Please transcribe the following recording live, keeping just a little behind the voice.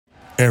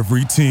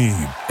Every team,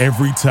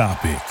 every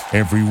topic,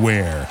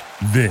 everywhere.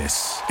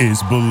 This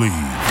is Believe.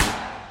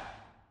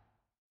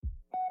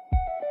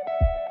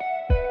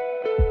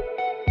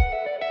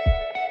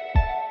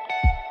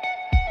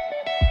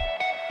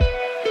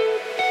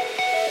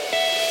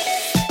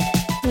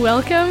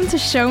 Welcome to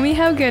Show Me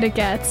How Good It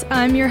Gets.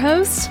 I'm your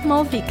host,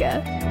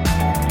 Malvika.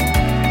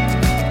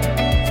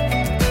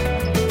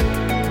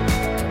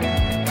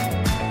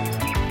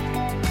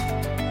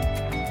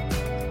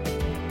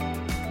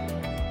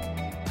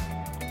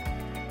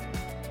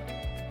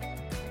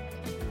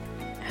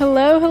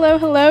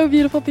 Hello,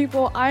 beautiful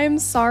people. I am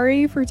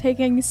sorry for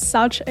taking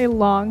such a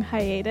long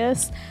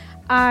hiatus.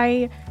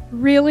 I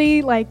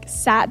really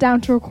sat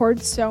down to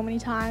record so many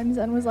times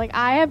and was like,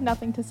 I have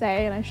nothing to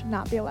say and I should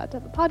not be allowed to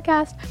have a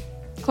podcast.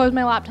 Closed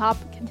my laptop,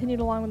 continued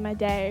along with my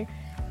day.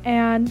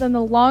 And then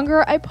the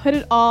longer I put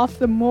it off,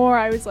 the more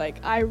I was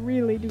like, I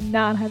really do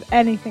not have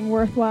anything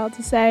worthwhile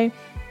to say.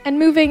 And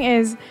moving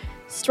is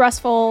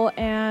stressful,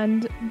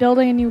 and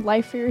building a new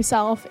life for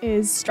yourself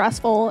is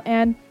stressful.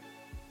 And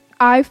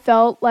I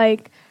felt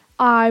like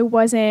I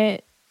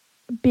wasn't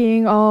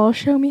being all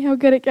show me how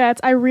good it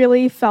gets. I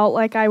really felt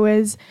like I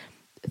was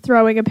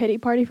throwing a pity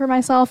party for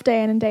myself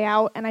day in and day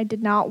out, and I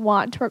did not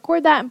want to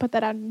record that and put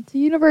that out into the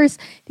universe.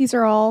 These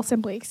are all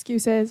simply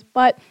excuses,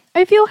 but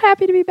I feel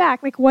happy to be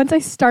back. Once I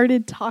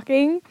started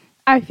talking,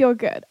 I feel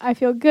good.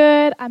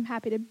 I'm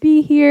happy to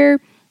be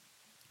here.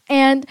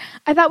 And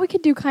I thought we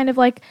could do kind of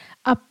like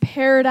a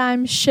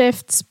paradigm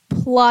shifts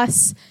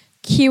plus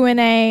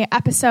Q&A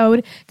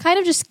episode, kind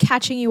of just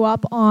catching you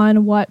up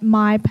on what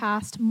my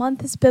past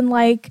month has been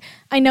like.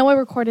 I know I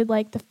recorded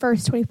the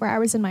first 24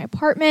 hours in my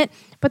apartment,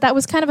 but that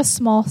was kind of a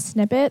small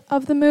snippet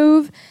of the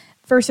move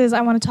versus I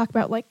want to talk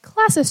about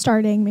classes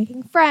starting,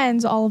 making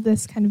friends, all of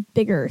this kind of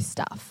bigger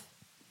stuff.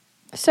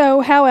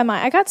 So how am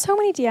I? I got so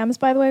many DMs,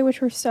 by the way,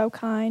 which were so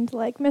kind,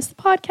 missed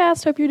the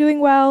podcast, hope you're doing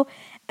well.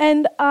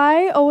 And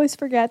I always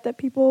forget that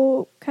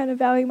people kind of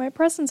value my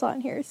presence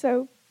on here.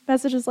 So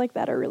messages like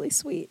that are really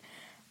sweet.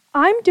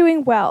 I'm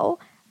doing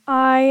well.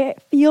 I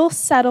feel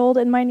settled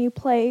in my new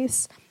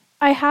place.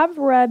 I have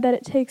read that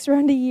it takes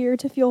around a year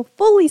to feel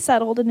fully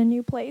settled in a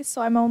new place,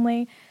 so I'm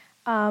only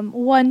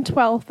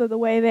 1/12 of the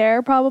way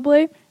there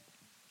probably,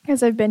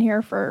 because I've been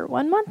here for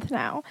 1 month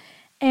now.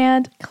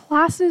 And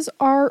classes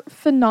are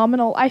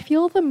phenomenal. I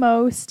feel the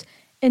most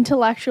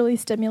intellectually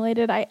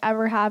stimulated I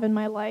ever have in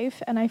my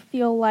life, and I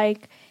feel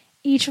like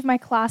each of my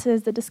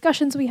classes, the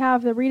discussions we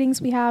have, the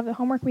readings we have, the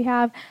homework we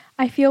have,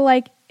 I feel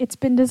like it's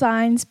been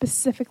designed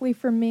specifically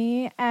for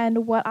me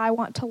and what I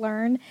want to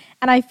learn.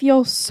 And I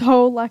feel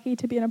so lucky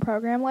to be in a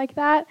program like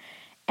that.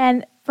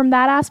 And from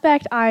that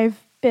aspect,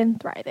 I've been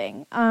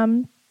thriving.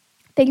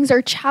 Things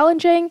are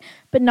challenging,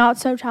 but not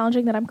so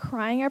challenging that I'm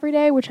crying every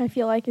day, which I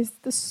feel like is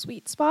the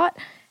sweet spot.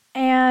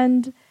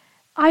 And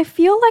I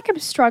feel like I'm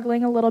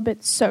struggling a little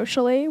bit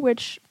socially,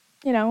 which,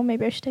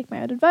 maybe I should take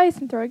my own advice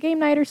and throw a game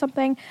night or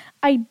something.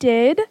 I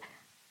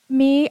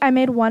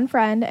made one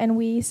friend, and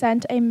we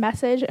sent a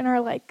message in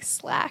our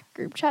Slack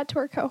group chat to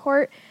our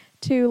cohort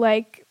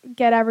to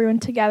get everyone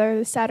together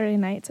this Saturday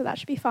night. So that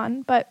should be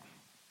fun. But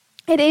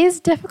it is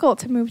difficult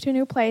to move to a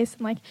new place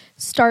and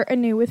start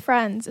anew with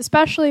friends,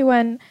 especially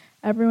when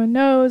everyone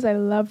knows I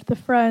loved the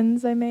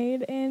friends I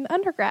made in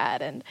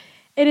undergrad, and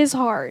it is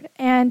hard.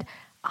 And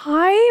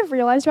I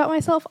realized about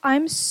myself,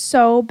 I'm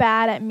so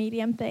bad at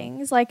medium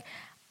things.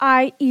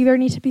 I either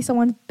need to be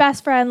someone's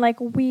best friend,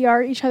 we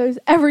are each other's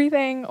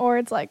everything, or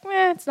it's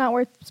it's not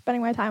worth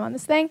spending my time on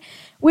this thing,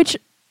 which,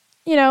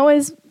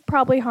 is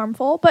probably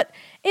harmful. But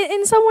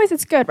in some ways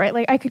it's good, right?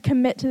 I could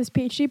commit to this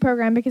PhD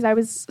program because I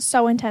was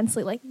so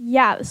intensely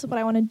this is what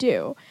I want to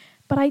do.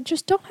 But I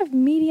just don't have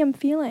medium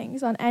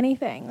feelings on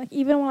anything.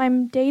 Even when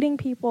I'm dating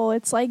people,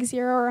 it's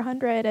 0 or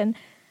 100, and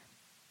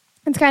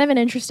it's kind of an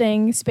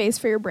interesting space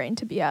for your brain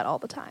to be at all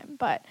the time.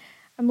 But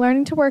I'm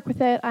learning to work with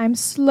it. I'm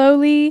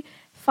slowly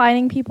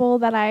finding people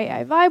that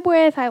I vibe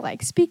with, I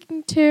like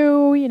speaking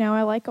to,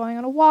 I like going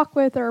on a walk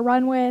with or a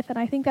run with, and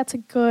I think that's a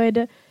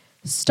good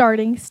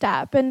starting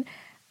step. And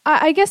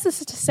I guess this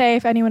is to say,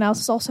 if anyone else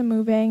is also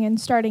moving and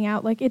starting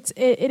out,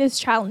 it is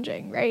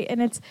challenging, right?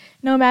 And it's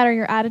no matter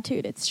your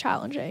attitude, it's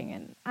challenging.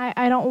 And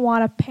I don't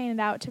want to paint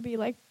it out to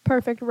be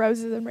perfect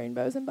roses and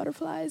rainbows and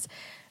butterflies,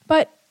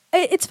 but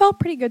it's felt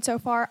pretty good so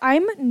far.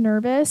 I'm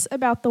nervous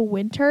about the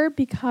winter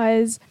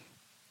because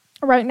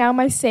right now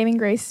my saving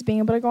grace is being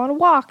able to go on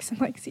walks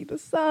and see the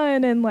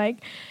sun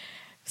and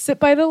sit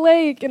by the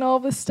lake and all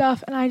this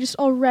stuff. And I just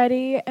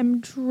already am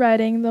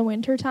dreading the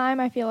winter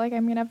time. I feel like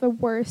I'm going to have the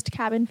worst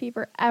cabin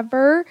fever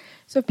ever.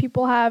 So if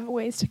people have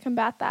ways to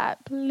combat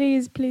that,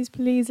 please, please,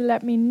 please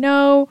let me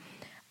know.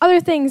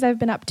 Other things I've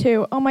been up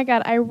to. Oh my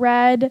God, I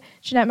read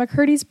Jeanette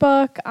McCurdy's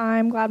book,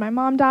 I'm Glad My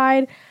Mom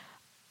Died.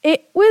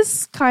 It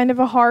was kind of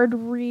a hard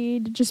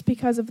read just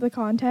because of the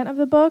content of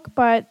the book,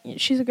 but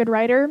she's a good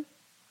writer.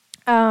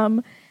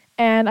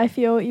 And I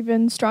feel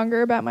even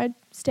stronger about my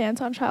stance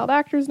on child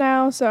actors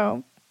now,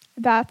 so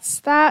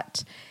that's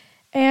that.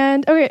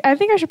 And okay, I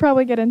think I should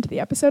probably get into the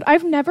episode.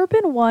 I've never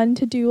been one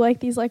to do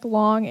like these like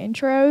long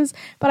intros,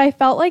 but I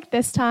felt like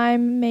this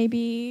time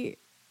maybe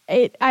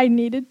I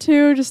needed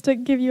to, just to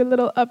give you a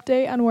little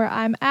update on where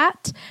I'm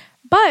at.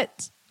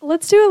 But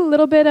let's do a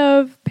little bit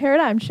of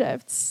paradigm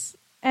shifts,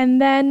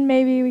 and then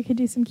maybe we could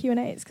do some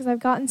Q&As, because I've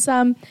gotten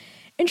some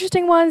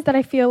interesting ones that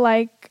I feel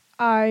like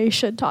I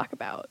should talk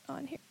about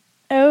on here.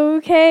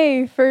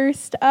 Okay,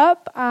 first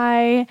up,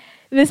 I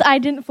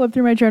didn't flip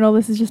through my journal.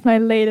 This is just my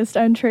latest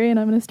entry, and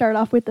I'm going to start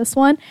off with this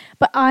one.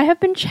 But I have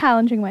been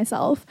challenging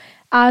myself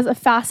as a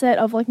facet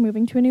of like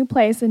moving to a new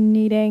place and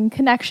needing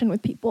connection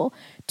with people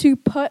to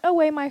put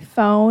away my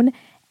phone,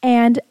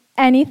 and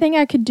anything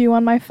I could do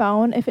on my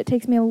phone, if it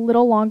takes me a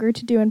little longer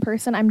to do in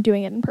person, I'm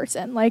doing it in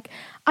person. Like,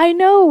 I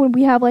know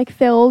we have like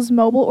Phil's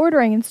mobile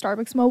ordering and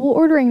Starbucks mobile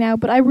ordering now,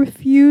 but I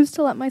refuse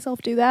to let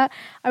myself do that.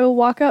 I will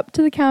walk up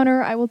to the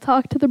counter, I will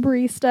talk to the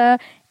barista,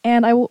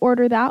 and I will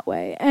order that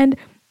way. And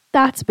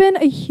that's been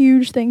a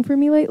huge thing for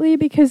me lately,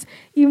 because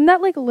even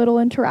that like little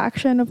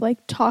interaction of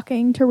like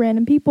talking to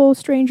random people,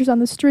 strangers on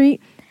the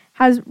street,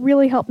 has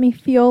really helped me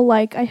feel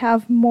like I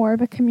have more of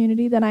a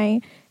community than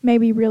I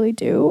maybe really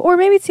do. Or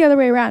maybe it's the other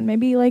way around.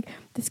 Maybe like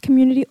this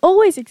community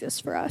always exists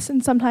for us,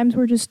 and sometimes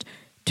we're just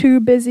too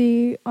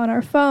busy on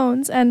our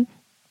phones. And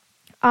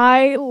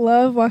I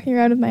love walking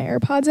around with my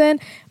AirPods in,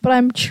 but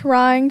I'm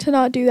trying to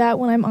not do that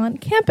when I'm on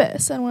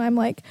campus and when I'm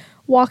like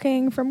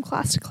walking from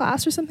class to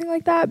class or something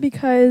like that,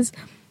 because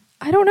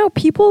I don't know,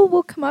 people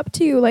will come up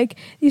to you. Like,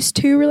 these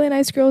two really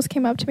nice girls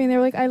came up to me and they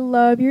were like, I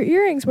love your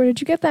earrings. Where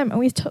did you get them? And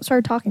we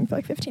started talking for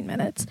like 15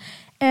 minutes,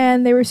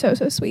 and they were so,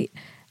 so sweet.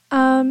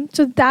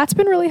 So that's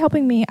been really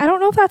helping me. I don't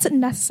know if that's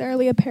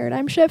necessarily a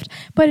paradigm shift,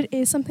 but it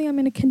is something I'm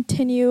going to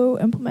continue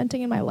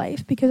implementing in my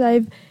life, because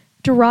I've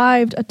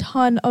derived a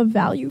ton of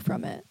value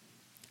from it.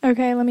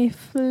 Okay, let me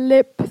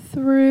flip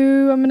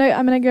through. I'm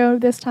gonna go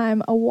this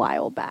time a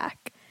while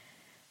back,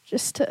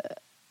 just to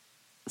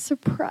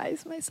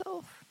surprise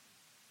myself.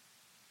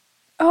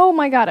 Oh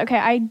my God. Okay,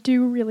 I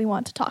do really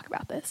want to talk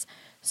about this.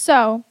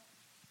 So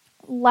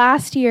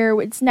last year,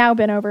 it's now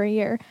been over a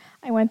year,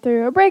 I went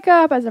through a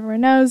breakup, as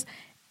everyone knows.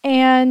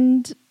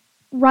 And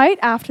right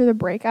after the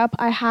breakup,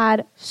 I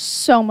had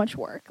so much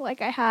work. Like,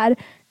 I had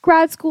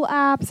grad school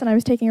apps, and I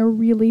was taking a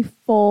really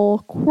full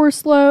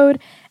course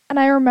load. And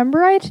I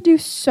remember I had to do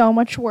so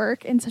much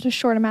work in such a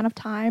short amount of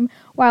time,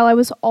 while I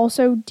was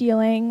also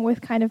dealing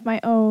with kind of my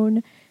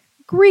own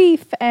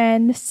grief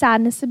and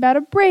sadness about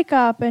a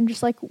breakup, and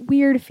just like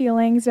weird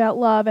feelings about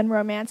love and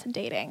romance and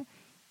dating.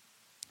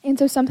 And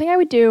so something I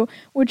would do,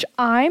 which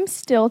I'm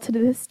still to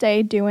this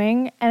day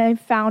doing, and I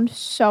found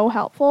so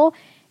helpful,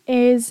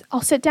 is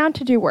I'll sit down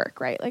to do work,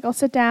 right? Like, I'll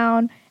sit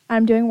down and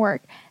I'm doing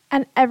work,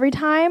 and every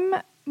time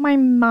my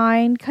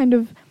mind kind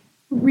of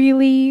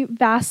really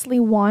vastly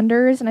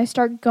wanders and I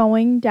start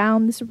going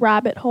down this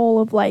rabbit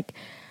hole of like,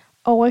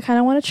 oh, I kind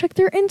of want to check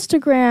their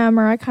Instagram,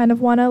 or I kind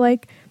of want to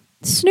like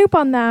snoop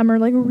on them, or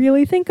like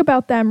really think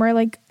about them, or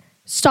like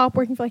stop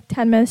working for like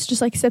 10 minutes,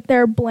 just like sit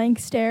there, blank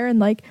stare, and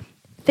like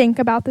think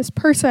about this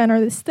person or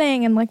this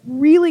thing, and like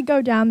really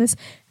go down this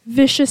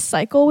vicious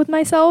cycle with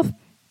myself,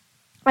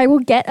 I will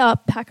get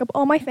up, pack up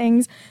all my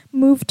things,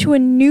 move to a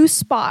new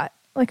spot,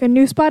 like a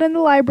new spot in the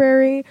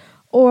library,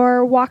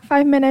 or walk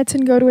 5 minutes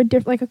and go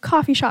to like a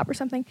coffee shop or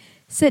something,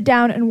 sit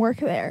down and work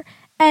there.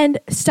 And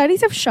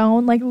studies have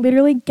shown like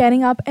literally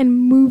getting up and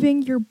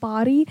moving your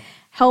body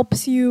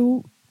helps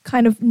you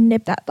kind of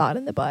nip that thought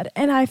in the bud.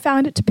 And I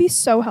found it to be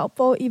so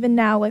helpful, even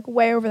now, like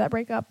way over that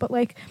breakup, but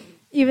like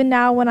even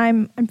now when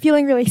I'm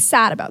feeling really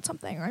sad about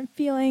something, or I'm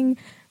feeling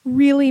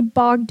really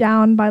bogged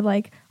down by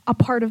like a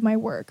part of my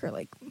work, or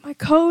like my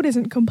code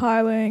isn't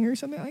compiling or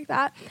something like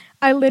that,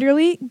 I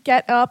literally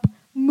get up,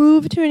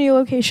 move to a new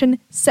location,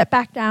 sit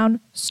back down,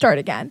 start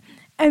again.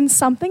 And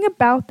something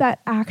about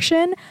that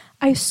action,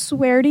 I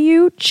swear to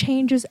you,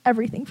 changes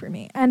everything for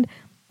me. And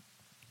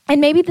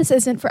maybe this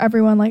isn't for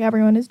everyone, like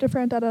everyone is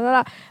different,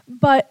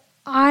 but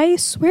I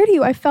swear to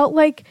you, I felt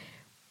like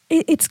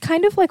it's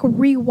kind of like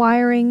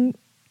rewiring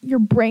your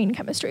brain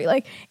chemistry.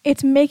 Like,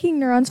 it's making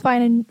neurons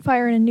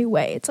fire in a new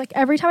way. It's like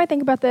every time I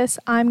think about this,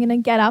 I'm going to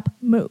get up,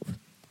 move.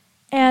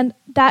 And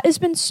that has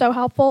been so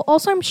helpful.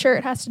 Also, I'm sure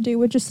it has to do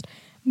with just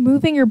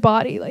moving your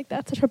body. Like,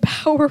 that's such a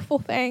powerful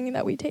thing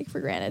that we take for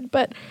granted.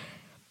 But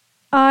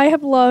I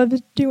have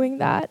loved doing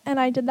that, and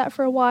I did that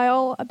for a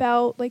while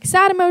about like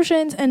sad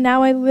emotions, and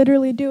now I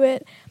literally do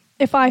it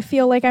if I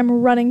feel like I'm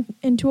running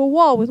into a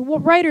wall with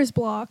writer's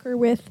block or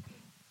with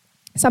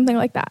something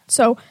like that.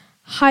 So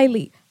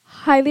highly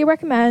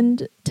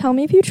recommend. Tell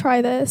me if you try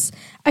this.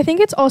 I think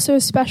it's also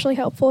especially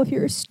helpful if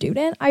you're a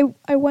student.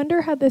 I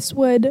wonder how this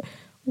would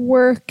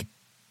work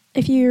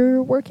if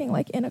you're working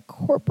like in a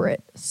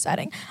corporate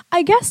setting.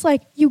 I guess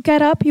like you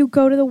get up, you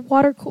go to the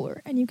water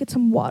cooler and you get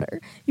some water.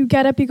 You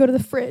get up, you go to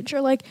the fridge, or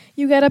like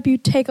you get up, you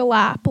take a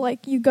lap,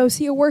 like you go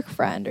see a work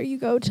friend, or you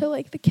go to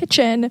like the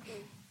kitchen.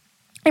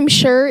 I'm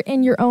sure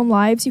in your own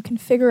lives you can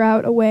figure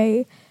out a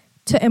way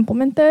to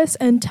implement this,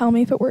 and tell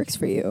me if it works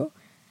for you.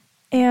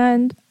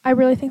 And I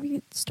really think we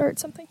could start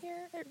something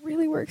here. It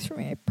really works for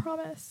me, I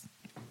promise.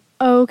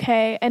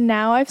 Okay, and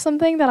now I have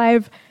something that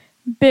I've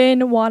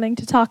been wanting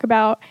to talk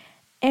about,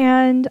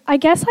 and I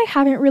guess I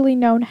haven't really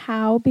known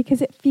how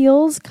because it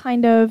feels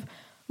kind of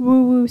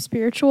woo-woo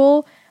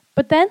spiritual.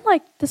 But then,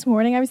 like, this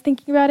morning I was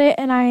thinking about it,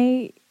 and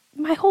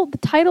the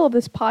title of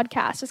this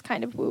podcast is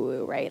kind of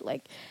woo-woo, right?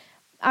 Like,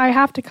 I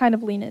have to kind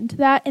of lean into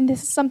that, and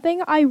this is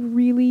something I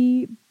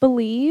really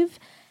believe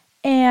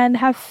and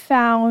have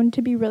found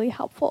to be really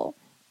helpful.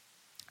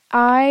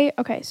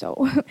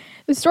 So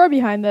the story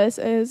behind this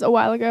is a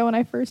while ago when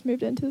I first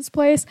moved into this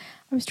place,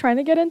 I was trying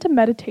to get into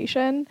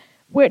meditation,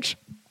 which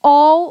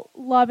all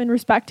love and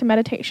respect to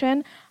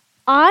meditation.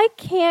 I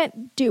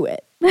can't do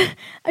it.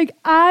 Like,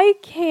 I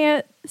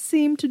can't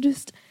seem to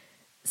just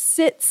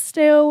sit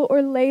still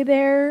or lay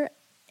there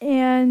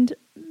and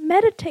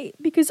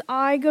meditate because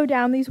I go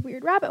down these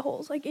weird rabbit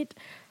holes.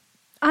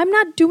 I'm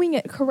not doing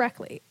it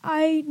correctly.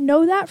 I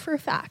know that for a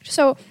fact.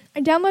 So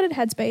I downloaded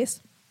Headspace.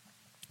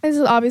 This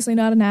is obviously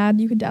not an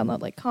ad. You can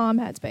download like Calm,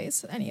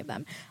 Headspace, any of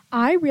them.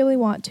 I really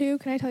want to.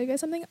 Can I tell you guys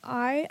something?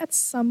 I, at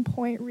some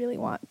point, really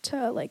want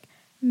to like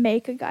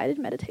make a guided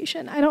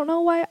meditation. I don't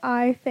know why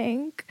I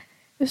think,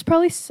 this is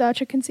probably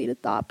such a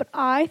conceited thought, but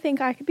I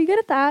think I could be good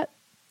at that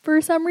for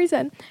some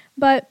reason.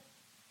 But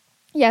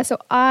yeah, so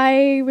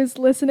I was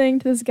listening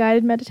to this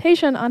guided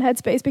meditation on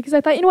Headspace because I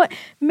thought, you know what,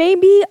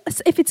 maybe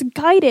if it's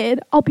guided,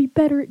 I'll be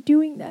better at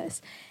doing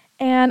this.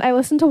 And I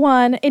listened to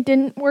one. It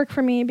didn't work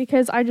for me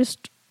because I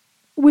just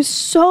was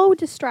so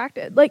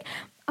distracted. Like,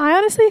 I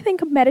honestly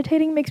think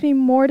meditating makes me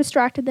more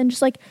distracted than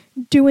just like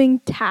doing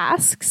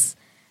tasks,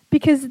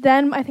 because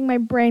then I think my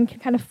brain can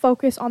kind of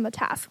focus on the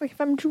task. Like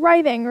if I'm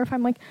driving or if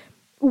I'm like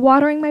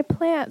watering my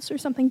plants or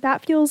something,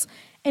 that feels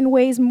in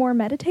ways more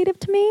meditative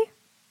to me.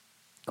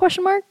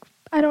 Question mark?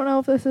 I don't know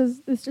if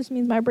this just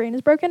means my brain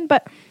is broken,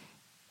 but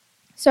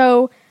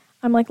so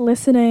I'm like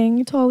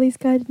listening to all these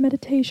guided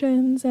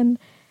meditations and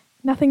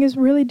nothing is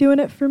really doing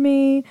it for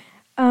me.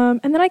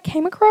 And then I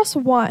came across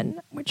one,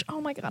 which,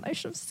 oh my God, I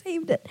should have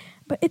saved it.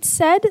 But it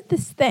said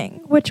this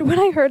thing, which when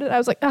I heard it, I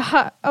was like,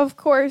 aha, of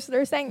course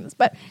they're saying this.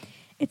 But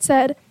it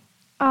said,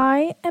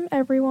 I am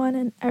everyone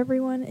and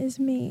everyone is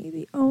me.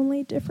 The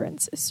only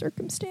difference is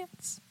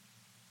circumstance.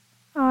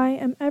 I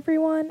am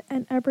everyone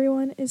and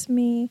everyone is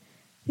me.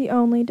 The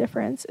only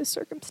difference is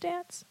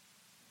circumstance.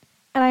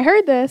 And I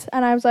heard this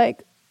and I was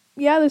like,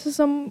 yeah, this is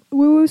some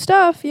woo-woo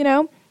stuff, you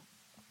know?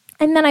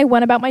 And then I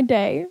went about my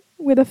day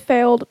with a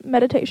failed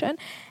meditation.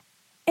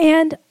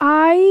 And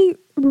I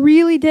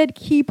really did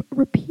keep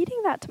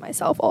repeating that to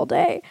myself all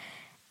day.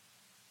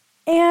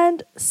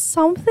 And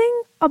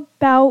something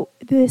about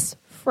this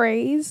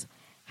phrase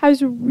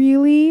has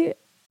really...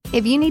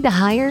 If you need to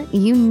hire,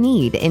 you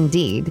need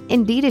Indeed.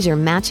 Indeed is your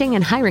matching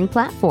and hiring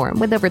platform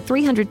with over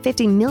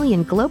 350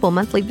 million global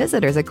monthly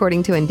visitors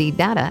according to Indeed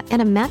data,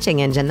 and a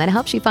matching engine that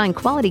helps you find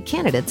quality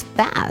candidates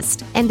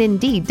fast. And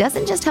Indeed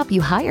doesn't just help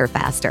you hire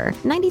faster.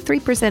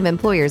 93% of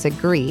employers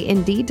agree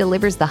Indeed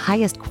delivers the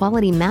highest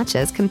quality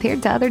matches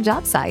compared to other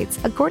job sites,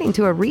 according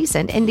to a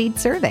recent Indeed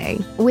survey.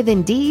 With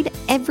Indeed,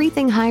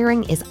 everything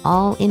hiring is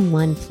all in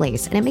one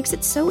place, and it makes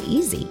it so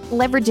easy.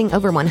 Leveraging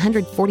over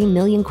 140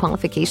 million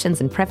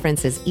qualifications and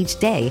preferences each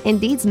day,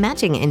 Indeed's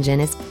matching engine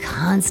is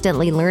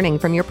constantly learning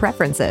from your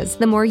preferences.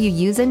 The more you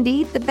use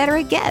Indeed, the better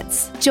it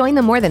gets. Join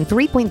the more than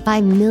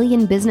 3.5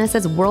 million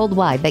businesses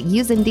worldwide that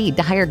use Indeed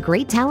to hire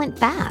great talent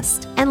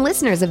fast. And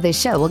listeners of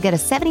this show will get a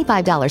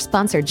 $75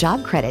 sponsored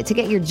job credit to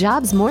get your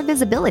jobs more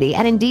visibility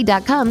at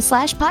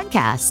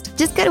Indeed.com/podcast.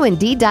 Just go to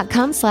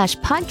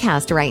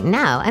Indeed.com/podcast right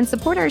now and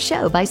support our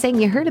show by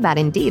saying you heard about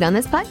Indeed on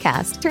this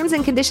podcast. Terms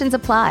and conditions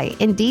apply.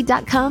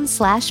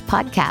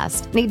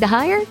 Indeed.com/podcast. Need to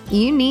hire?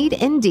 You need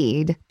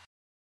Indeed.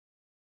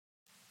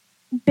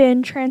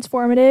 Been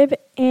transformative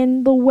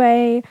in the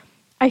way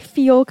I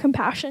feel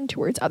compassion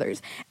towards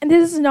others. And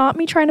this is not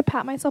me trying to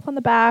pat myself on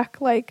the back,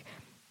 like,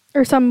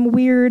 or some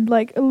weird,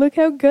 like, look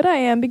how good I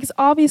am, because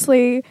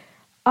obviously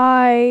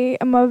I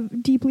am a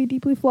deeply,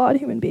 deeply flawed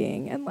human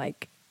being and,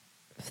 like,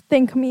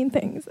 think mean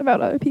things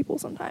about other people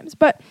sometimes.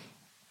 But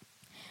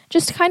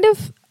just kind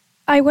of,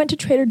 I went to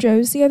Trader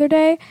Joe's the other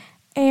day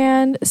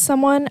and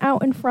someone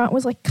out in front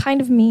was, like,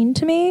 kind of mean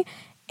to me.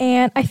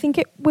 And I think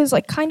it was,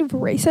 like, kind of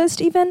racist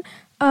even.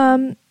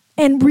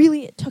 And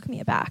really it took me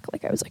aback.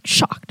 Like, I was, like,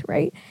 shocked,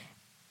 right?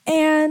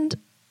 And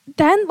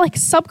then, like,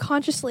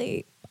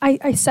 subconsciously,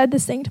 I said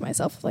this thing to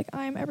myself, like,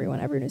 I'm everyone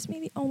is me.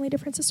 The only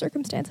difference is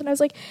circumstance. And I was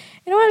like,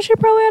 you know what? She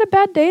probably had a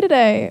bad day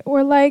today.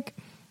 Or, like,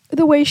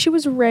 the way she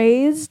was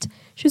raised,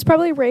 she was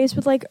probably raised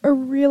with, like, a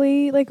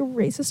really, like,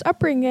 racist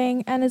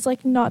upbringing and has,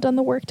 like, not done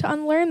the work to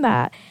unlearn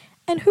that.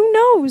 And who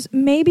knows?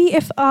 Maybe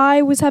if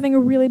I was having a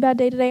really bad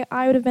day today,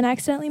 I would have been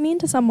accidentally mean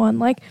to someone.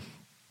 Like,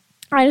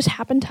 I just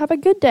happened to have a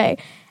good day.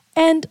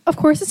 And of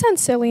course it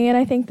sounds silly, and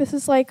I think this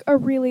is like a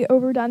really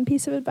overdone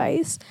piece of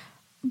advice,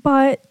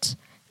 but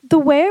the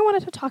way I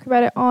wanted to talk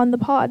about it on the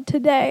pod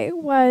today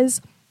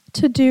was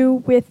to do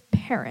with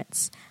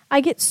parents.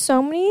 I get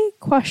so many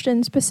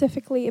questions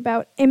specifically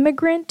about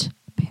immigrant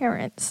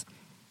parents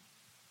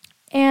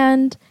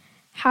and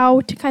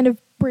how to kind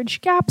of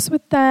bridge gaps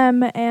with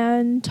them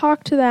and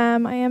talk to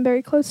them. I am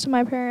very close to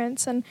my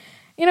parents, and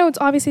it's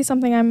obviously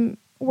something I'm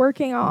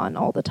working on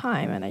all the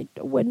time, and I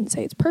wouldn't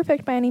say it's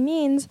perfect by any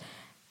means,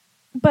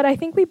 but I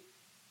think we,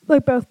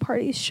 like, both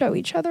parties show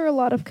each other a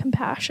lot of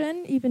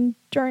compassion even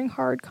during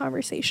hard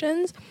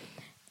conversations.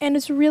 And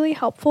it's really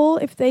helpful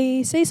if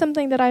they say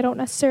something that I don't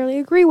necessarily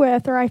agree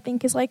with, or I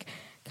think is like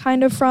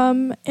kind of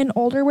from an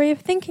older way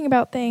of thinking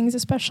about things,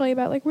 especially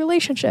about like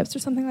relationships or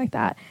something like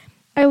that.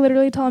 I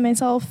literally tell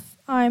myself,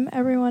 I'm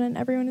everyone and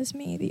everyone is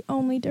me. The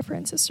only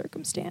difference is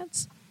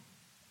circumstance.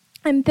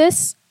 And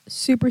this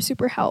super,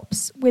 super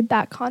helps with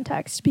that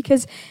context,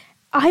 because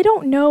I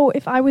don't know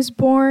if I was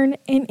born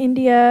in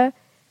India,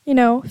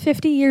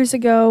 50 years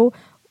ago,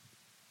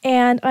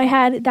 and I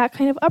had that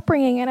kind of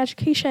upbringing and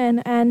education,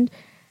 and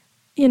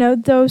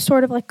those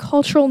sort of like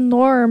cultural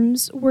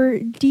norms were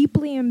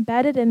deeply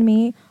embedded in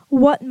me,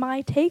 what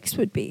my takes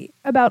would be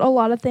about a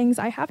lot of things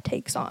I have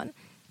takes on.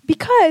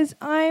 Because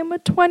I'm a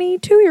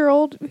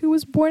 22-year-old who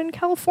was born in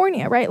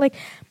California, right? Like,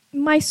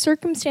 my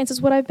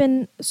circumstances, what I've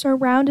been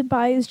surrounded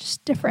by is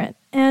just different.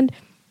 And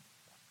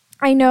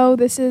I know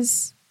this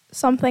is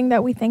something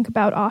that we think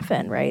about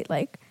often, right?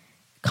 Like,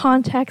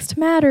 context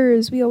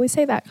matters. We always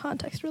say that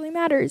context really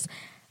matters.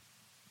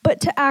 But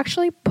to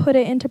actually put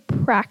it into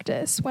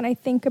practice, when I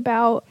think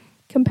about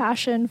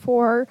compassion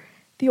for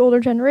the older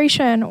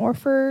generation, or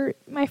for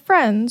my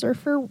friends, or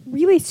for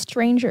really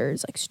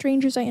strangers, like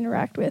strangers I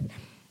interact with,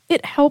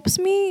 it helps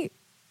me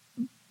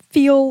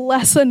feel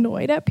less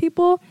annoyed at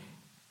people.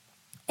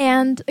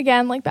 And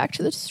again, like, back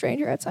to the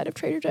stranger outside of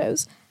Trader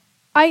Joe's,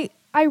 I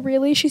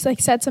really, she's like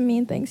said some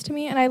mean things to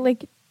me, and I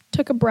like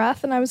took a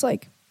breath and I was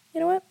like,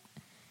 you know what?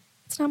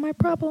 It's not my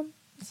problem.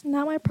 It's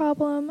not my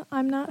problem.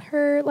 I'm not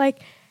her. Like,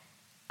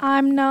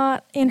 I'm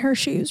not in her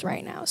shoes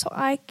right now, so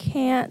I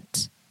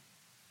can't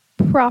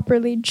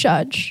properly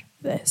judge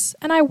this.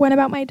 And I went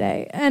about my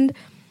day, and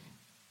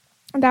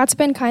that's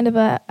been kind of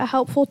a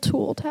helpful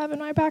tool to have in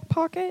my back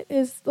pocket,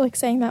 is like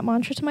saying that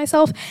mantra to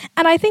myself.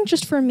 And I think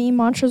just for me,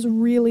 mantras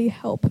really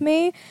help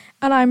me,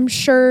 and I'm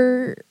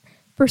sure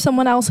for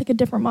someone else, like, a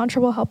different mantra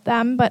will help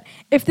them. But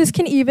if this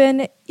can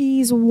even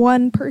ease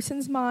one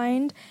person's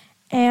mind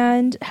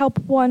and help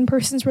one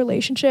person's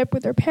relationship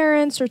with their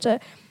parents, or to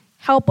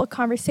help a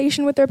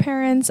conversation with their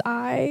parents,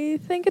 I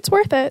think it's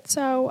worth it.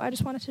 So I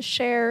just wanted to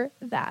share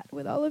that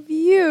with all of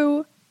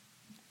you.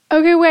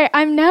 Okay, wait,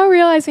 I'm now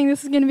realizing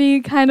this is going to be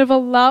kind of a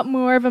lot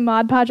more of a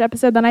Mod Podge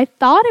episode than I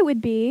thought it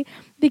would be,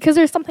 because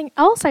there's something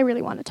else I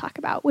really want to talk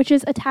about, which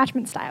is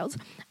attachment styles.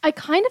 I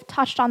kind of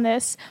touched on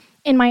this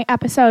in my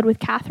episode with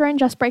Catherine,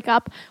 Just Break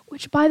Up,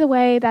 which, by the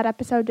way, that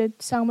episode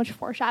did so much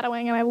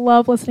foreshadowing, and I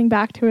love listening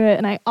back to it,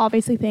 and I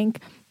obviously think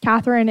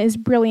Catherine is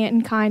brilliant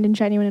and kind and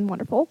genuine and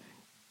wonderful.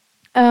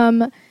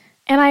 And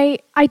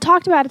I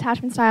talked about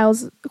attachment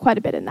styles quite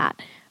a bit in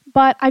that,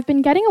 but I've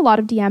been getting a lot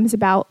of DMs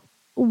about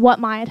what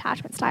my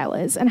attachment style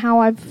is and how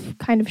I've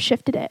kind of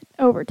shifted it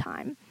over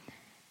time.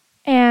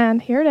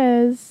 And here it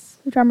is.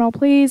 Drumroll,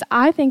 please.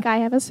 I think I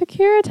have a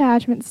secure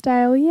attachment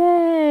style.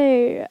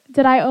 Yay!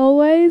 Did I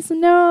always?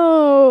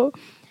 No.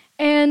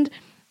 And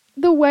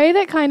the way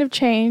that kind of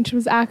changed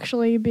was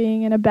actually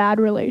being in a bad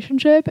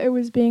relationship. It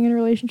was being in a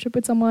relationship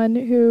with someone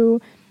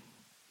who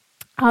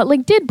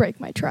did break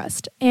my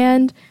trust.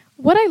 And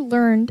what I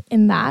learned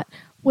in that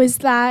was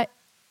that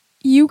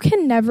you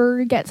can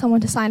never get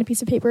someone to sign a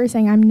piece of paper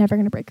saying, I'm never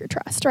going to break your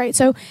trust, right?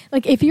 So,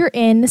 like, if you're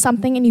in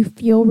something and you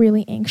feel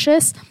really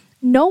anxious,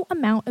 no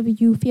amount of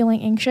you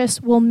feeling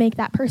anxious will make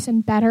that person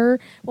better,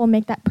 will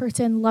make that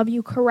person love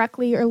you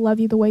correctly or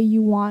love you the way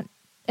you want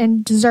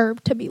and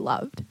deserve to be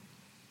loved.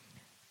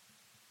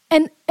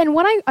 And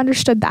when I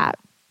understood that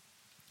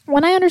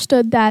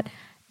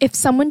if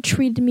someone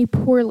treated me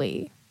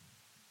poorly,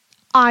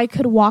 I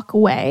could walk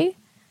away,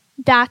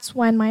 that's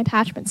when my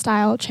attachment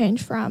style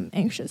changed from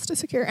anxious to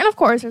secure. And of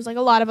course, there's like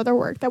a lot of other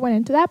work that went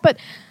into that, but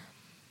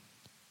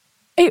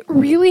it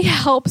really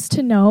helps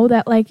to know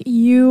that, like,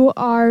 you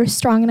are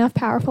strong enough,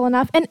 powerful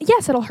enough, and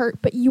yes, it'll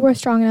hurt, but you are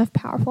strong enough,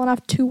 powerful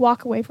enough to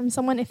walk away from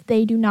someone if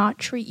they do not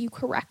treat you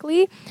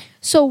correctly.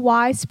 So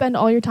why spend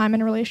all your time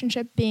in a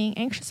relationship being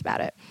anxious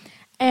about it?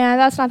 And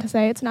that's not to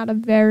say it's not a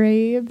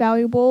very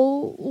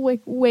valuable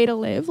way to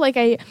live. Like,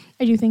 I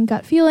do think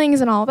gut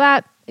feelings and all of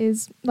that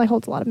is, like,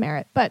 holds a lot of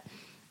merit. But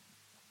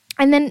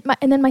and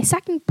then my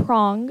second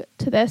prong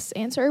to this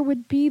answer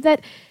would be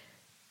that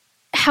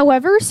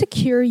however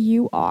secure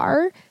you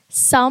are,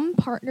 some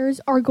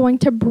partners are going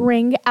to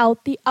bring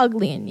out the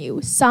ugly in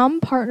you.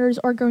 Some partners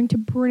are going to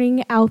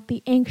bring out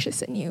the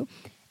anxious in you.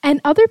 And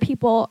other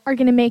people are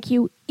going to make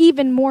you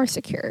even more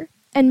secure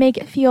and make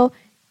it feel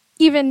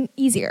even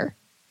easier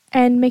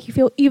and make you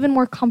feel even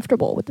more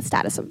comfortable with the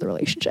status of the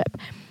relationship.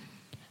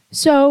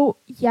 So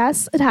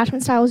yes,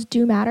 attachment styles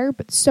do matter,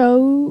 but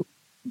so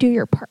do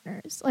your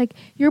partners. Like,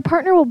 your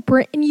partner will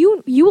bring, and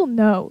you will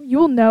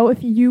know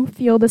if you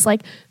feel this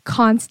like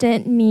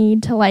constant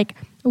need to like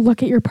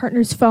look at your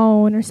partner's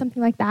phone or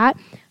something like that,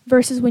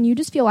 versus when you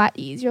just feel at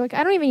ease. You're like,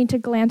 I don't even need to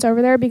glance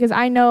over there because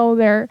I know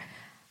they're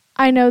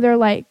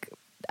like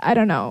I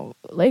don't know,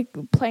 like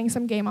playing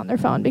some game on their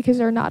phone because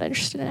they're not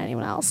interested in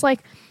anyone else.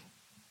 Like,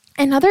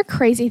 another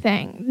crazy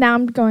thing, now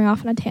I'm going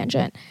off on a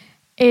tangent,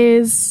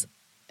 is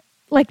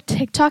like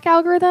TikTok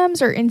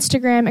algorithms or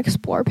Instagram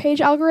Explore page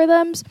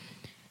algorithms.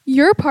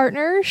 Your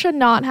partner should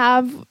not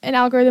have an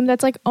algorithm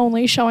that's like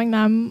only showing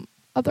them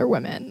other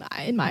women,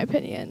 in my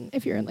opinion,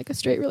 if you're in like a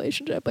straight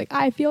relationship. Like,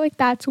 I feel like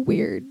that's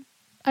weird.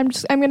 I'm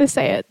going to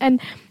say it.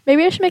 And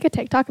maybe I should make a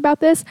TikTok about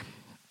this.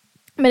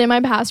 But in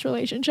my past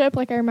relationship,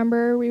 like, I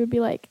remember we would be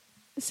like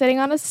sitting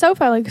on a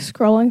sofa, like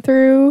scrolling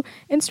through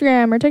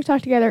Instagram or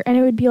TikTok together, and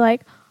it would be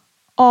like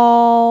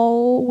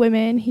all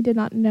women he did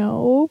not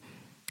know,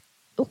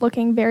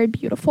 looking very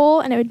beautiful,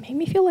 and it would make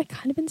me feel like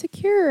kind of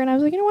insecure. And I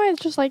was like, you know what?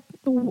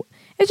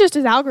 It's just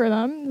his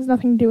algorithm. There's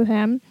nothing to do with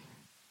him.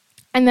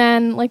 And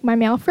then like my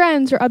male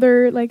friends or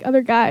other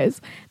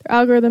guys, their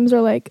algorithms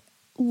are like,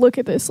 look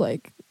at this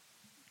like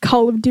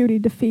Call of Duty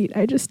defeat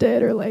I just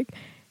did, or like,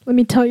 let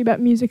me tell you about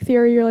music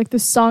theory, or like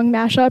this song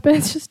mashup, and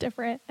it's just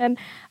different. And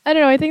I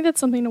don't know, I think that's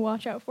something to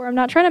watch out for. I'm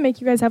not trying to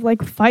make you guys have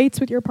like fights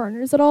with your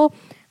partners at all,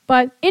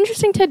 but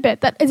interesting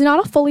tidbit that is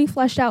not a fully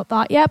fleshed out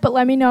thought yet, but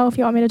let me know if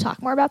you want me to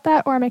talk more about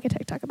that or make a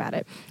TikTok about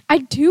it. I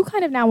do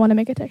kind of now want to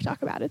make a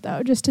TikTok about it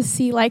though, just to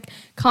see like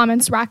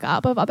comments rack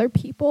up of other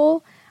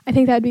people. I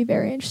think that'd be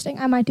very interesting.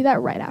 I might do that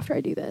right after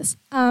I do this.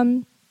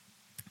 And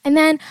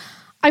then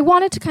I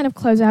wanted to kind of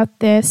close out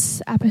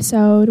this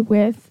episode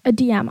with a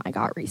DM I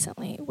got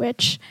recently,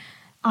 which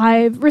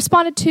I've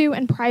responded to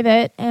in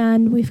private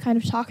and we've kind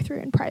of talked through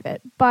in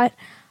private. But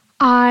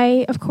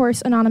I, of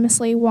course,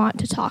 anonymously want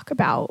to talk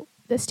about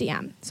this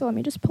DM. So let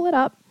me just pull it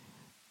up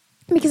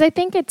because I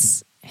think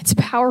it's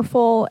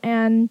powerful,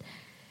 and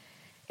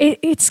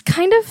it's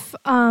kind of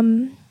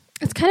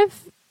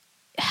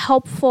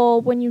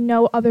helpful when you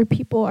know other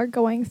people are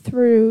going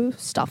through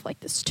stuff like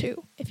this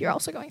too, if you're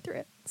also going through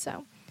it.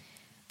 So,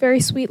 very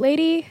sweet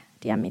lady,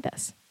 DM me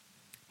this.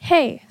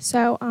 Hey,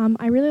 so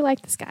I really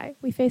like this guy.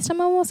 We FaceTime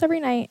almost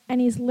every night,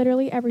 and he's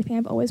literally everything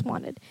I've always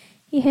wanted.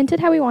 He hinted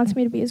how he wants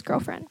me to be his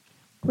girlfriend.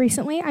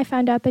 Recently, I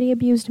found out that he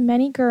abused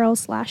many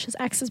girls / his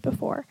exes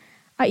before.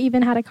 I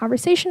even had a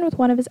conversation with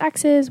one of his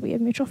exes. We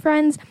have mutual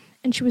friends,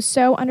 and she was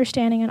so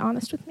understanding and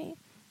honest with me.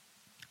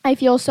 I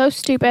feel so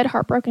stupid,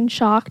 heartbroken,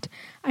 shocked.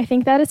 I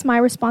think that it's my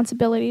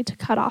responsibility to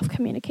cut off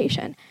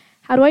communication.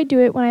 How do I do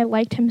it when I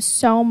liked him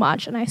so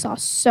much and I saw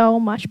so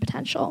much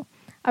potential?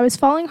 I was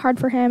falling hard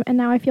for him, and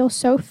now I feel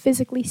so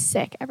physically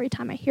sick every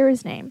time I hear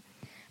his name.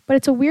 But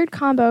it's a weird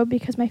combo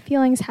because my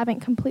feelings haven't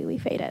completely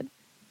faded.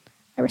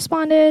 I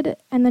responded,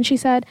 and then she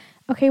said,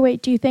 okay,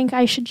 wait, do you think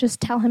I should just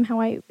tell him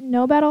how I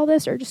know about all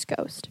this or just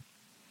ghost?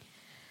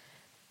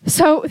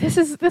 So this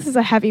is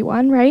a heavy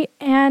one, right?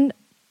 And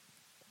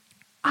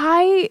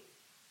I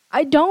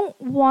don't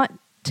want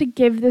to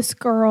give this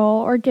girl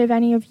or give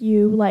any of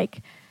you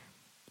like,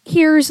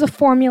 here's the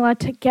formula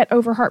to get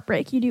over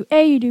heartbreak. You do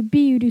A, you do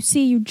B, you do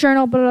C, you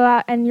journal, blah, blah,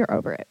 blah, and you're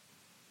over it.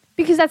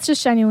 Because that's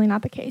just genuinely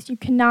not the case. You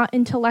cannot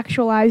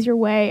intellectualize your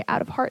way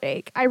out of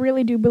heartache. I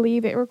really do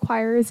believe it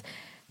requires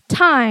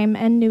time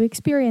and new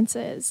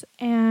experiences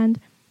and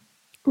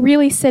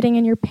really sitting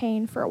in your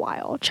pain for a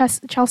while.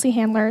 Chelsea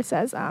Handler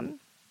says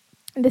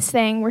this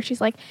thing where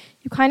she's like,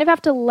 you kind of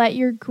have to let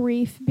your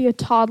grief be a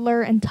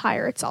toddler and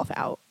tire itself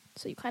out.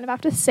 So you kind of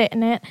have to sit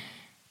in it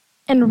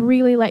and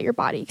really let your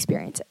body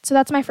experience it. So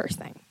that's my first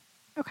thing.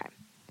 Okay.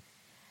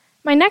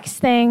 My next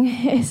thing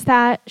is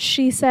that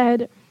she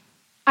said,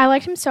 I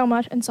liked him so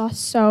much and saw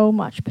so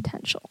much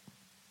potential.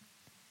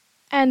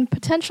 And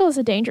potential is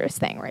a dangerous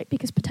thing, right?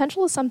 Because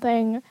potential is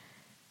something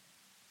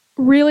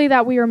really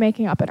that we are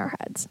making up in our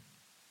heads.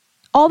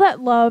 All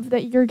that love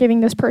that you're giving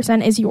this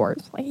person is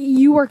yours. Like,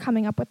 you are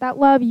coming up with that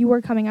love. You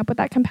are coming up with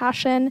that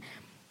compassion.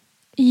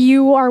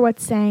 You are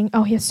what's saying,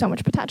 oh, he has so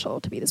much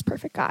potential to be this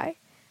perfect guy,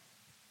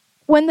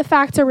 when the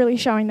facts are really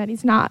showing that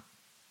he's not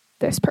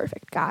this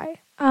perfect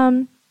guy.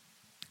 And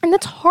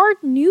that's hard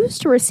news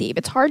to receive.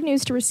 It's hard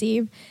news to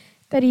receive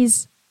that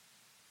he's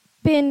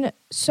been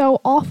so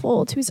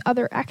awful to his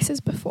other exes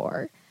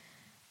before.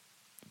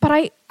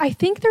 But I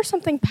think there's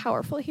something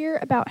powerful here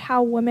about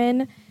how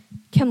women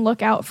can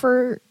look out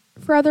for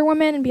other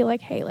women and be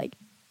like, hey, like,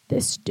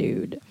 this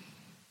dude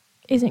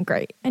isn't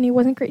great, and he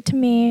wasn't great to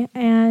me,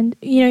 and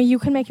you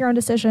can make your own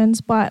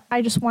decisions, but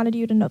I just wanted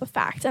you to know the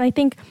facts. And I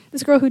think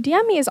this girl who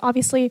DM'd me is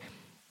obviously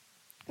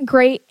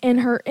great in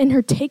her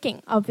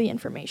taking of the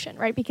information,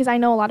 right? Because I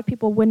know a lot of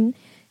people wouldn't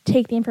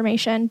take the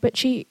information, but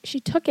she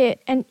took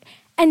it, and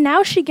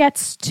now she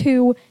gets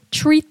to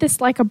treat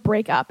this like a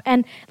breakup.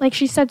 And like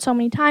she said so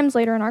many times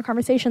later in our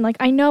conversation, like,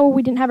 I know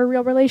we didn't have a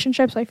real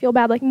relationship, so I feel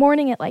bad like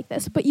mourning it like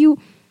this, but you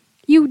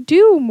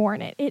do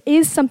mourn it. It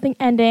is something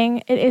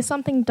ending. It is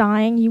something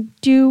dying. You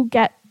do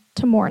get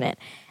to mourn it.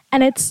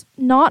 And it's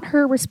not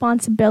her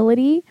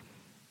responsibility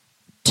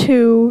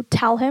to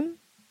tell him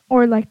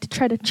or like to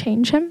try to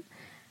change him,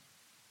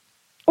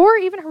 or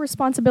even her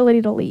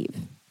responsibility to leave.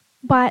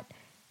 But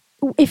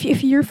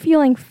if you're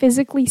feeling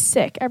physically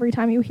sick every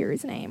time you hear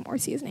his name or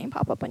see his name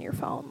pop up on your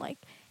phone, like,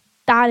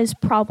 that is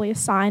probably a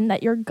sign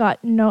that your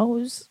gut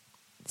knows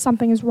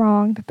something is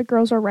wrong, that the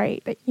girls are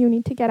right, that you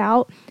need to get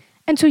out.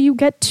 And so you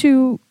get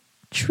to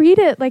treat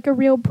it like a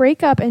real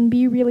breakup and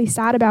be really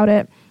sad about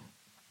it.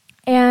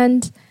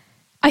 And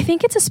I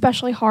think it's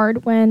especially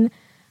hard when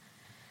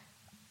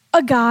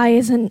a guy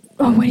isn't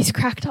what he's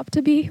cracked up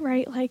to be,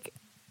 right? Like,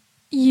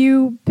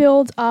 you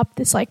build up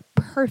this like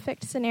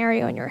perfect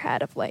scenario in your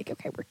head of like,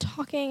 okay, we're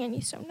talking and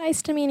he's so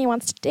nice to me and he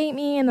wants to date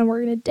me and then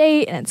we're going to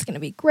date and it's going to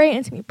be great and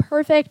it's going to be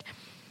perfect.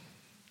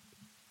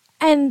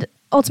 And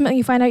ultimately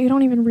you find out you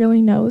don't even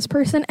really know this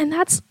person. And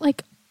that's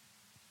like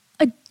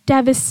a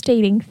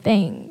devastating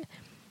thing.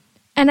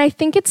 And I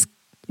think it's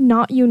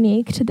not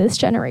unique to this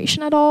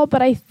generation at all,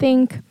 but I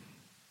think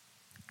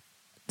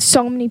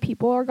so many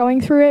people are going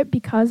through it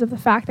because of the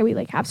fact that we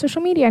like have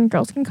social media and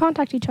girls can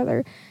contact each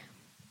other.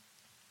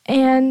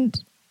 And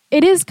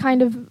it is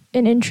kind of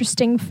an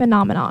interesting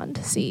phenomenon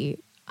to see.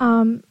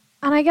 And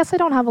I guess I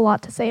don't have a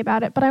lot to say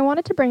about it, but I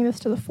wanted to bring this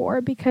to the fore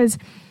because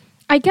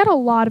I get a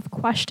lot of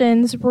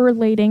questions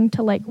relating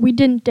to like, we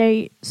didn't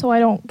date, so I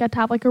don't get to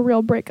have like a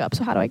real breakup.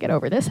 So how do I get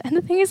over this? And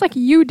the thing is, like,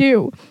 you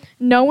do.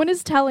 No one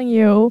is telling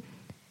you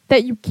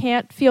that you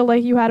can't feel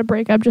like you had a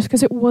breakup just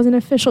because it wasn't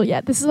official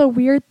yet. This is a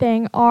weird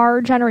thing our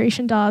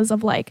generation does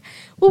of like,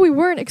 well, we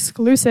weren't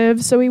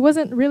exclusive, so he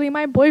wasn't really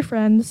my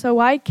boyfriend, so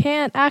I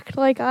can't act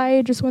like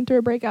I just went through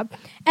a breakup.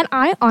 And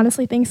I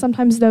honestly think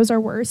sometimes those are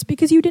worse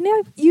because you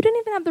didn't even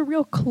have the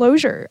real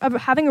closure of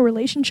having a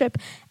relationship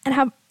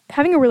and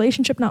having a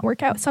relationship not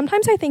work out.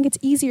 Sometimes I think it's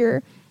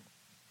easier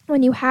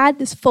when you had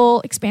this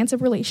full,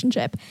 expansive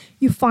relationship,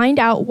 you find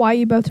out why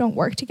you both don't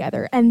work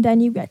together, and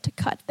then you get to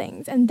cut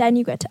things, and then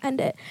you get to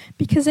end it.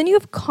 Because then you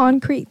have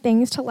concrete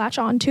things to latch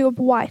onto of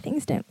why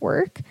things didn't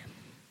work.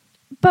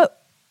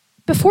 But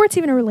before it's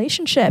even a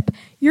relationship,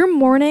 you're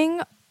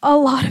mourning a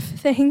lot of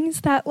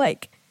things that,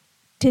 like,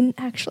 didn't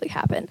actually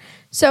happen.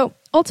 So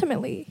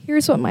ultimately,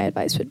 here's what my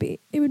advice would be.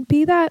 It would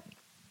be that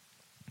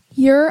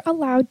you're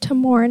allowed to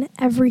mourn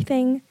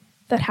everything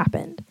that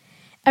happened.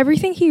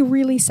 Everything he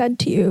really said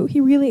to you, he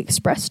really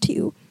expressed to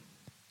you,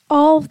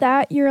 all of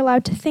that you're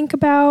allowed to think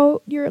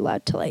about, you're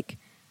allowed to like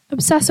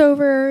obsess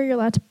over, you're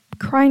allowed to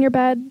cry in your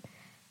bed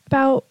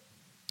about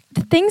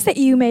the things that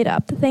you made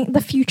up,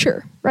 the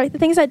future, right? The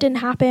things that didn't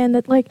happen,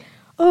 that like,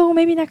 oh,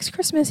 maybe next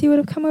Christmas he would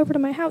have come over to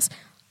my house.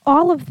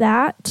 All of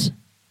that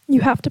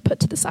you have to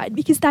put to the side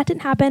because that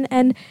didn't happen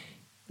and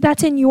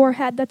that's in your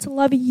head. That's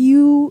love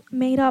you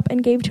made up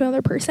and gave to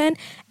another person.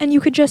 And you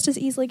could just as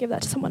easily give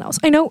that to someone else.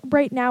 I know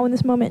right now in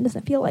this moment it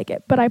doesn't feel like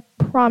it, but I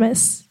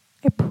promise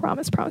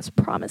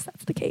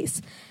that's the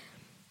case.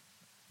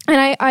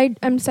 And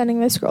I'm sending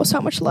this girl so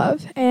much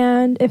love.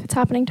 And if it's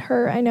happening to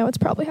her, I know it's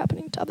probably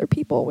happening to other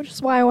people, which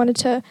is why I wanted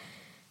to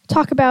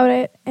talk about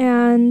it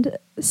and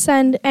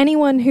send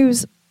anyone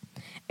who's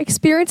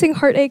experiencing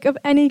heartache of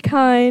any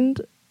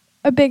kind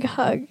a big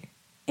hug.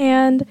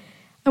 And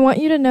I want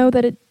you to know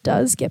that it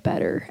does get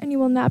better and you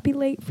will not be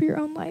late for your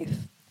own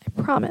life.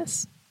 I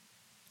promise.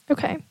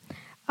 Okay.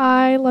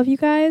 I love you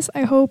guys.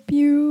 I hope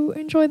you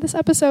enjoyed this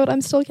episode.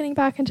 I'm still getting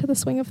back into the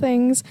swing of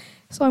things,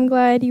 so I'm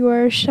glad you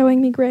are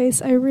showing me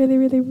grace. I really,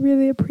 really,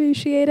 really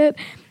appreciate it.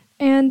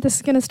 And this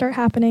is going to start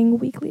happening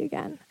weekly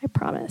again. I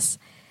promise.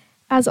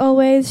 As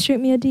always, shoot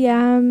me a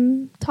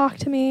DM. Talk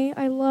to me.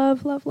 I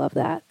love, love, love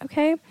that.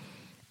 Okay?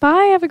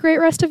 Bye. Have a great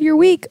rest of your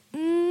week.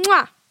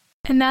 Mwah!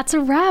 And that's a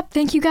wrap.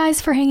 Thank you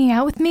guys for hanging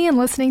out with me and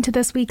listening to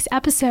this week's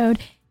episode.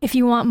 If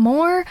you want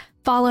more,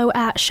 follow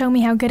at Show Me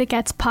How Good It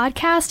Gets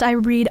podcast. I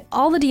read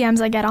all the DMs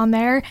I get on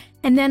there.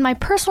 And then my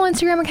personal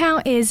Instagram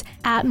account is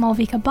at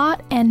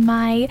MalvikaBot and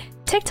my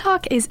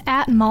TikTok is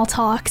at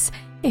MalTalks.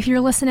 If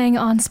you're listening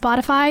on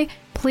Spotify,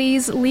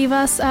 please leave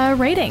us a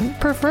rating,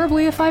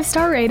 preferably a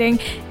 5-star rating.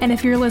 And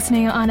if you're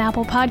listening on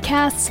Apple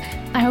Podcasts,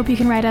 I hope you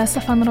can write us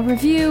a fun little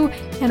review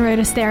and rate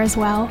us there as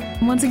well.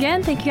 And once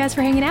again, thank you guys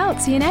for hanging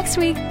out. See you next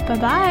week.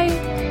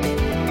 Bye-bye.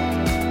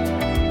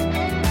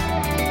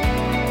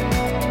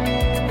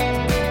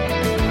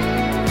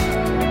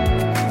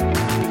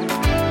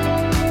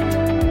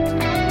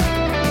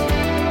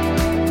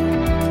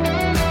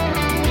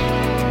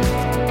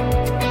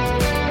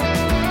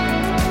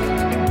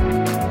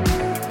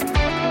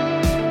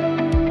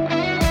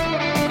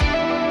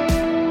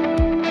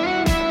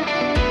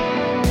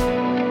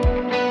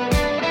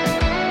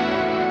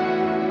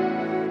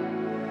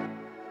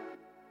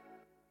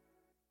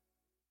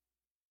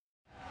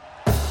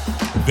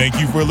 Thank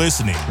you for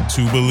listening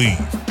to Believe.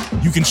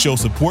 You can show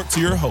support to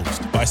your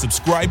host by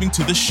subscribing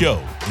to the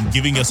show and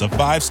giving us a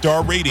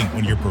 5-star rating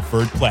on your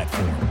preferred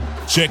platform.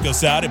 Check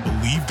us out at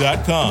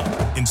Believe.com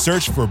and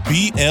search for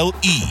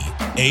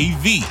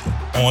BLEAV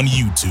on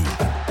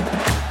YouTube.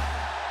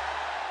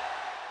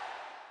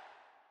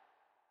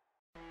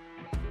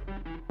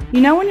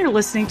 You know when you're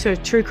listening to a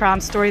true crime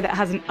story that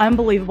has an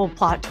unbelievable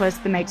plot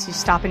twist that makes you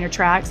stop in your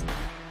tracks?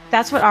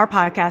 That's what our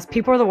podcast,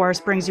 People Are the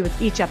Worst, brings you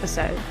with each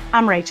episode.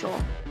 I'm Rachel.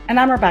 And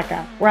I'm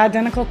Rebecca. We're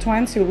identical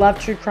twins who love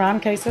true crime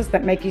cases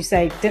that make you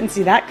say, didn't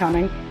see that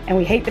coming, and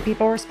we hate the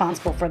people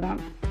responsible for them.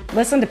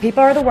 Listen to People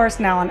Are the Worst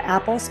now on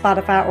Apple,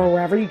 Spotify, or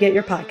wherever you get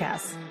your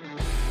podcasts.